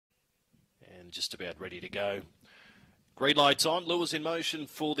and just about ready to go. Green lights on. Lures in motion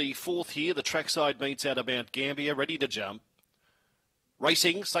for the fourth here. The trackside meets out of Mt-Gambier, ready to jump.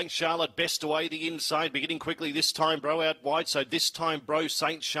 Racing, St. Charlotte best away the inside, beginning quickly this time, Bro out wide. So this time, Bro,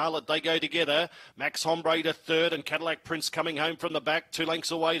 St. Charlotte, they go together. Max Hombre to third and Cadillac Prince coming home from the back. 2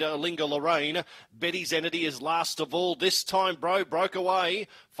 lengths away to Alinga Lorraine. Betty's Entity is last of all. This time, Bro broke away.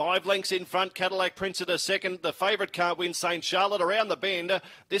 5 lengths in front, Cadillac Prince at a second. The favourite can't win, St. Charlotte around the bend.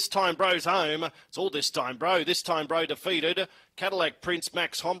 This time, Bro's home. It's all this time, Bro. This time, Bro defeated. Cadillac Prince,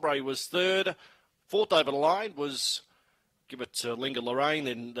 Max Hombre was third. Fourth over the line was... Give it to Linga Lorraine,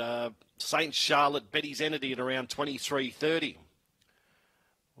 then St. Charlotte, Betty's Entity at around 23.30. A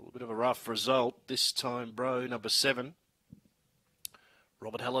little bit of a rough result. This time, Bro, number 7.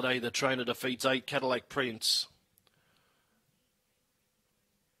 Robert Halliday, the trainer, defeats 8, Cadillac Prince.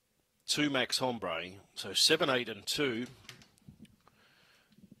 2, Max Hombre. So 7, 8 and 2.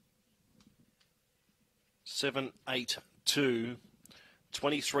 7, 8, 2,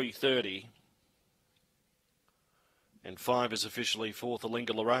 23.30. And 5 is officially fourth,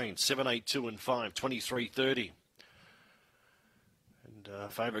 Alinga Lorraine. 7, 8, 2 and 5, 23.30.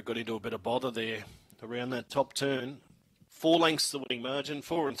 And favourite got into a bit of bother there around that top turn. 4 lengths the winning margin,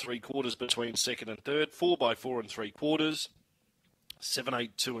 4 3/4 between second and third, 4 by 4 3/4, 7,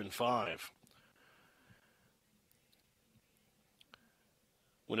 8, 2 and 5.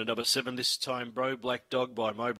 Winner number 7 this time, Bro, Black Dog by Mo.